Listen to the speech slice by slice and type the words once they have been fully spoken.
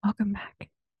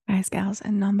guys, gals,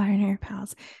 and non-binary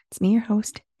pals. It's me, your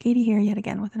host, Katie, here yet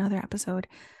again with another episode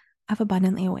of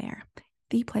Abundantly Aware,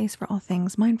 the place for all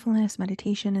things mindfulness,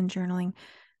 meditation, and journaling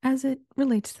as it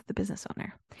relates to the business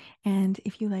owner. And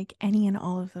if you like any and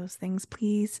all of those things,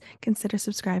 please consider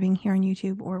subscribing here on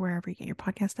YouTube or wherever you get your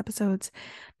podcast episodes,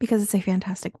 because it's a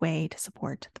fantastic way to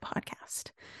support the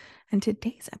podcast. And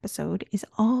today's episode is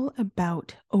all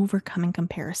about overcoming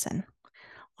comparison.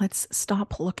 Let's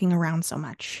stop looking around so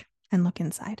much and look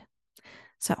inside.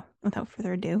 So, without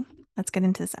further ado, let's get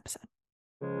into this episode.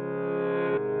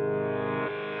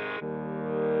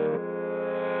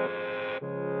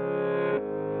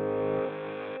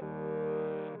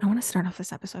 I want to start off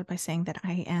this episode by saying that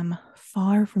I am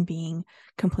far from being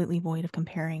completely void of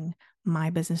comparing my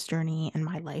business journey and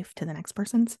my life to the next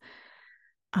person's.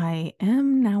 I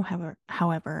am now,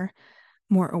 however,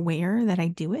 more aware that I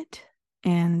do it,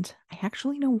 and I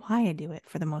actually know why I do it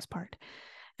for the most part.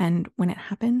 And when it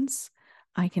happens,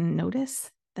 I can notice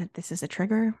that this is a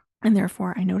trigger, and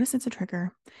therefore I notice it's a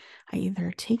trigger. I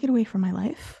either take it away from my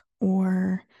life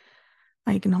or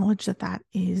I acknowledge that that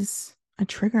is a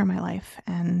trigger in my life.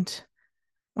 And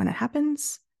when it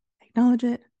happens, I acknowledge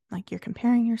it. Like, you're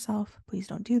comparing yourself. Please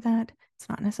don't do that. It's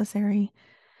not necessary.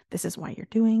 This is why you're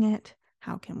doing it.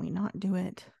 How can we not do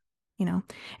it? You know,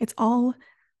 it's all,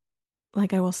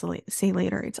 like I will say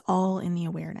later, it's all in the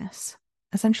awareness.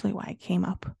 Essentially why I came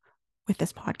up with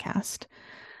this podcast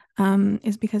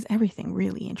is because everything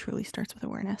really and truly starts with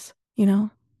awareness. You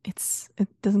know, it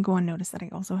doesn't go unnoticed that I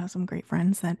also have some great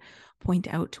friends that point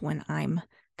out when I'm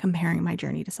comparing my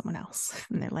journey to someone else.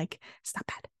 And they're like, stop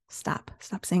that.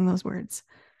 Stop saying those words.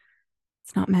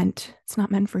 It's not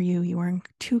meant for you. You are in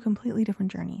two completely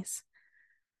different journeys.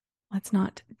 Let's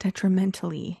not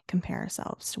detrimentally compare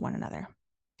ourselves to one another.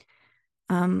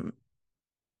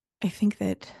 I think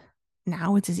that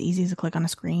now it's as easy as a click on a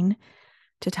screen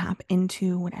to tap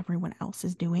into what everyone else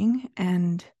is doing,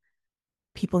 and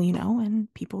people you know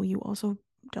and people you also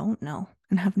don't know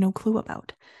and have no clue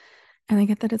about. And I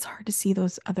get that it's hard to see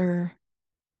those other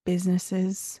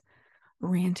businesses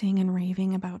ranting and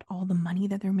raving about all the money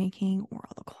that they're making or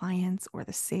all the clients or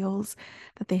the sales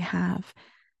that they have.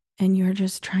 And you're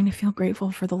just trying to feel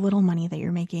grateful for the little money that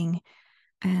you're making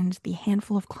and the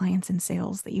handful of clients and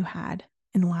sales that you had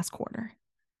in the last quarter.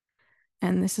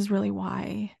 And this is really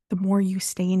why the more you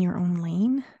stay in your own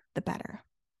lane, the better.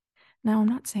 Now, I'm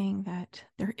not saying that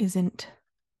there isn't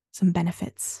some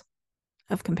benefits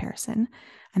of comparison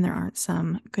and there aren't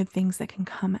some good things that can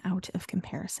come out of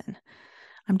comparison.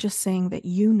 I'm just saying that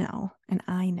you know, and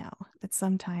I know, that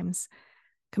sometimes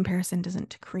comparison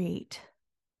doesn't create,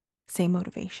 say,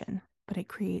 motivation, but it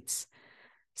creates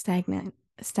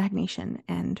stagnation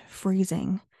and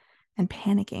freezing and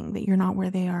panicking that you're not where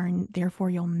they are, and therefore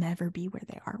you'll never be where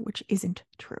they are, which isn't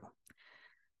true.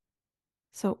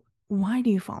 So why do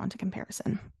you fall into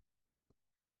comparison?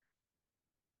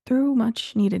 Through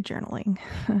much needed journaling,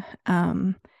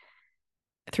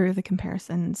 through the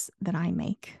comparisons that I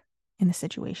make in the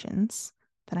situations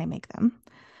that I make them,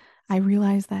 I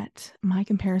realize that my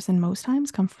comparison most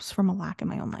times comes from a lack in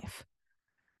my own life.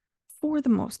 For the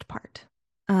most part.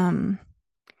 I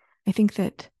think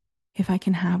that if I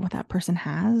can have what that person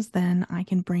has, then I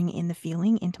can bring in the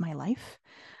feeling into my life,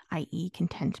 i.e.,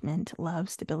 contentment, love,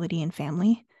 stability, and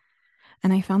family.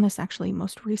 And I found this actually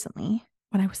most recently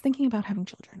when I was thinking about having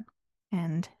children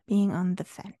and being on the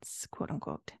fence, quote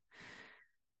unquote,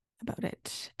 about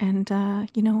it. And,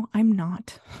 I'm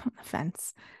not on the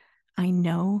fence. I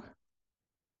know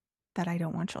that I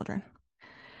don't want children.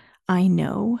 I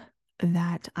know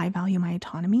that I value my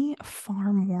autonomy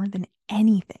far more than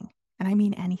anything, and I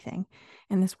mean anything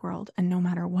in this world. And no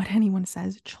matter what anyone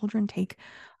says, children take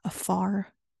a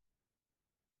far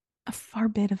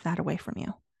bit of that away from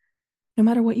you. No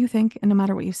matter what you think and no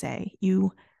matter what you say,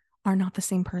 you are not the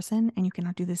same person and you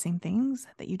cannot do the same things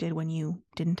that you did when you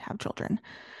didn't have children.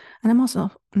 And I'm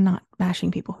also not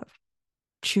bashing people who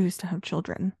choose to have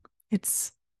children.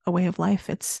 It's a way of life.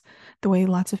 It's the way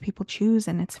lots of people choose,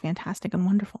 and it's fantastic and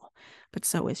wonderful. But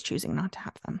so is choosing not to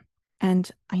have them.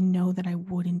 And I know that I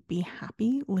wouldn't be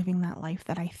happy living that life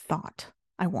that I thought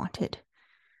I wanted.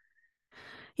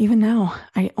 Even now,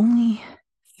 I only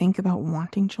think about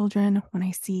wanting children when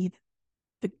I see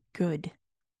the good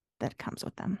that comes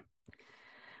with them.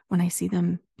 When I see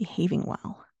them behaving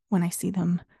well, when I see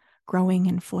them growing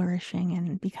and flourishing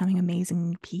and becoming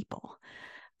amazing people.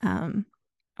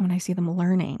 When I see them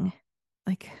learning,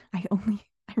 like I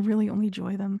really only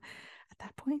enjoy them at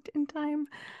that point in time.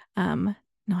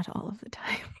 Not all of the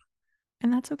time.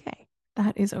 And that's okay.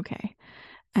 That is okay.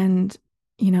 And,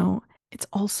 it's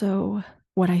also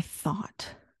what I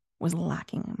thought was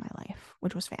lacking in my life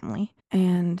which was family.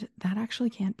 And that actually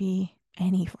can't be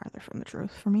any farther from the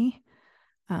truth for me.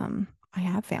 I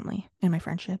have family in my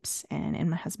friendships and in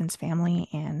my husband's family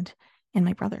and in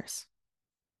my brothers.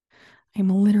 I'm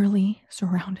literally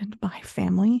surrounded by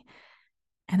family,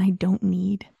 and I don't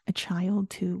need a child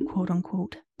to quote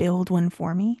unquote build one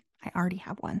for me. I already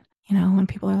have one. You know, when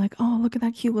people are like, oh, look at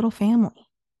that cute little family.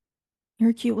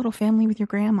 You're a cute little family with your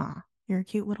grandma. You're a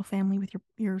cute little family with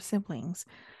your siblings.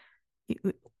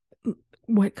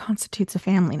 What constitutes a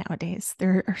family nowadays?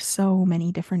 There are so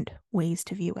many different ways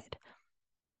to view it.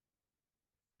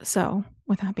 So,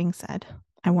 with that being said,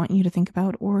 I want you to think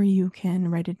about, or you can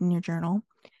write it in your journal,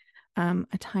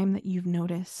 a time that you've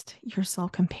noticed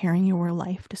yourself comparing your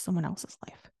life to someone else's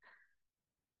life.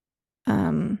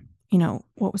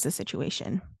 What was the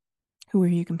situation? Who were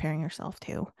you comparing yourself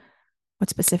to? What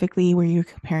specifically were you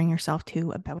comparing yourself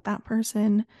to about that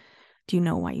person? Do you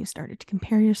know why you started to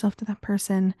compare yourself to that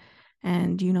person?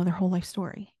 And do you know their whole life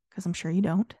story? Because I'm sure you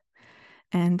don't.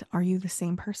 And are you the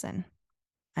same person?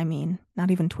 I mean,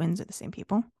 not even twins are the same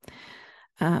people.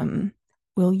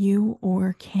 Will you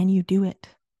or can you do it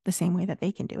the same way that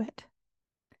they can do it?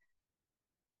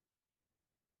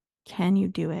 Can you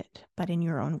do it, but in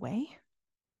your own way?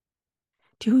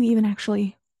 Do you even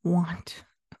actually want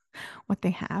what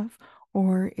they have?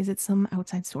 Or is it some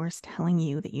outside source telling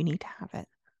you that you need to have it?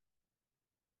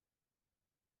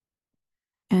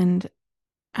 And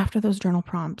after those journal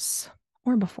prompts,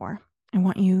 or before, I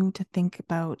want you to think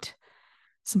about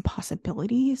some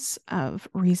possibilities of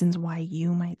reasons why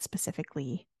you might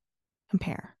specifically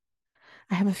compare.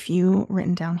 I have a few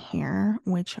written down here,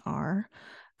 which are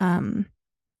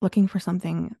looking for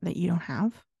something that you don't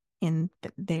have in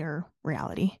their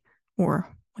reality, or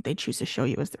what they choose to show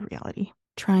you as the reality.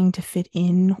 Trying to fit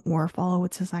in or follow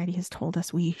what society has told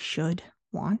us we should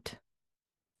want.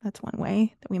 That's one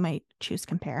way that we might choose to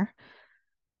compare.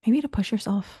 Maybe to push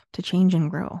yourself to change and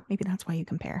grow. Maybe that's why you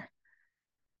compare.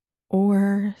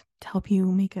 Or to help you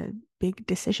make a big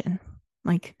decision.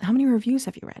 Like, how many reviews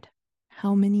have you read?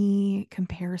 How many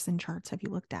comparison charts have you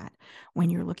looked at when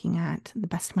you're looking at the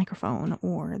best microphone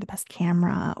or the best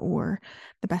camera or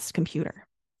the best computer?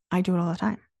 I do it all the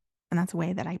time. And that's a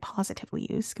way that I positively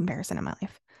use comparison in my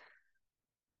life.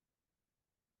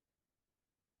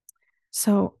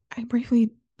 So I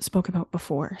briefly spoke about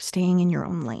before staying in your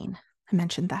own lane. I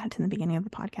mentioned that in the beginning of the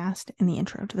podcast, in the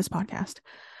intro to this podcast.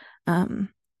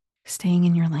 Staying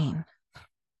in your lane.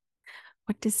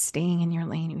 What does staying in your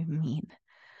lane even mean?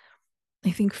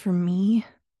 I think for me,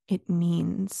 it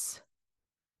means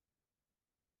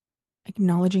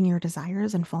acknowledging your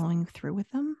desires and following through with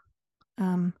them,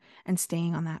 and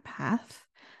staying on that path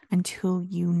until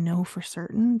you know for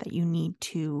certain that you need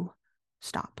to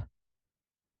stop,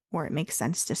 or it makes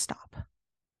sense to stop.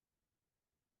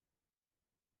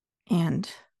 And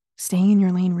staying in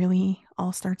your lane really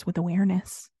all starts with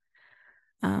awareness.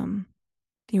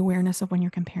 The awareness of when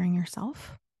you're comparing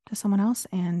yourself to someone else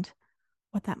and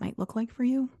what that might look like for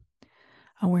you.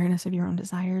 Awareness of your own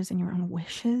desires and your own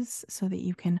wishes so that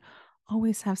you can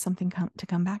always have something to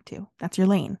come back to. That's your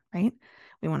lane, right?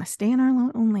 We want to stay in our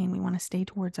own lane. We want to stay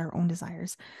towards our own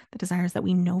desires, the desires that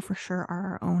we know for sure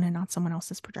are our own and not someone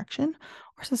else's projection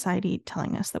or society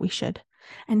telling us that we should.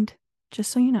 And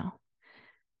just so you know,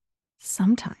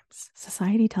 sometimes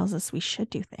society tells us we should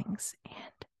do things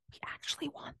and we actually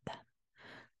want them.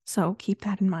 So keep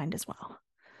that in mind as well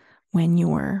when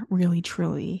you're really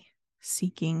truly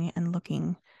seeking and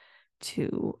looking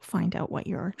to find out what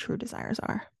your true desires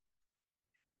are.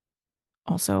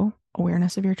 Also,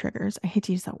 awareness of your triggers. I hate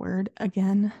to use that word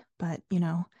again, but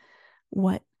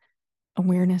what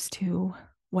awareness to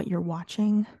what you're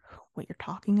watching, what you're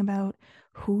talking about,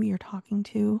 who you're talking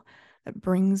to that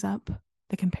brings up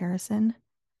the comparison,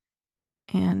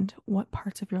 and what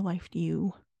parts of your life do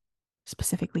you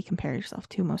specifically compare yourself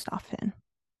to most often.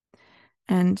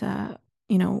 And,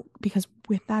 because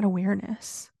with that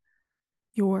awareness,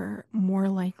 you're more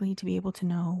likely to be able to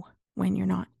know when you're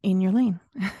not in your lane.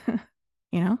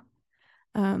 you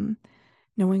know,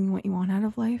 knowing what you want out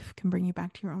of life can bring you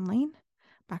back to your own lane,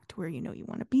 back to where you know you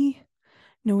want to be.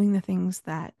 Knowing the things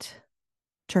that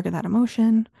trigger that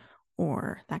emotion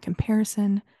or that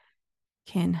comparison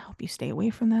can help you stay away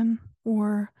from them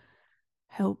or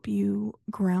help you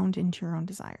ground into your own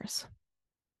desires.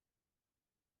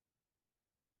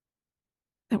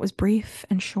 That was brief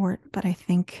and short, but I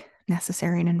think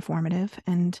necessary and informative.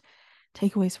 And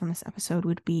takeaways from this episode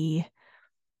would be,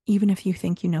 even if you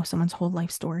think you know someone's whole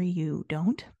life story, you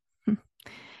don't.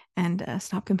 And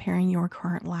stop comparing your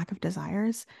current lack of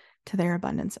desires to their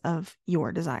abundance of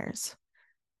your desires.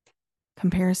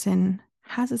 Comparison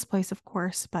has its place, of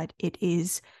course, but it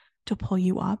is to pull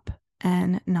you up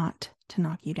and not to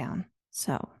knock you down.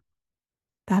 So,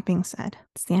 that being said,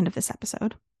 it's the end of this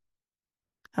episode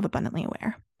of Abundantly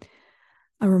Aware.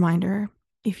 A reminder,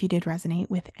 if you did resonate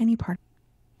with any part.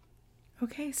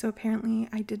 Okay, so apparently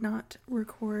I did not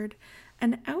record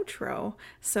an outro.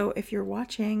 So if you're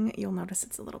watching, you'll notice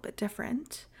it's a little bit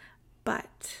different.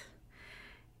 But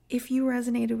if you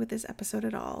resonated with this episode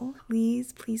at all,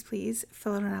 please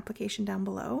fill out an application down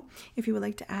below. If you would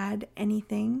like to add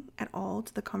anything at all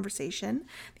to the conversation,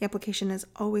 the application is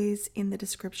always in the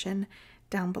description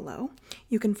down below.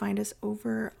 You can find us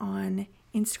over on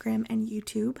Instagram and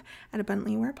YouTube at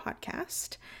Abundantly Aware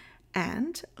Podcast.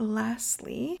 And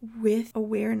lastly, with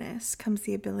awareness comes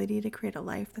the ability to create a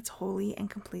life that's wholly and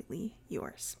completely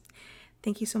yours.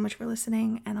 Thank you so much for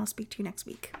listening, and I'll speak to you next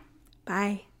week.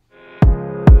 Bye.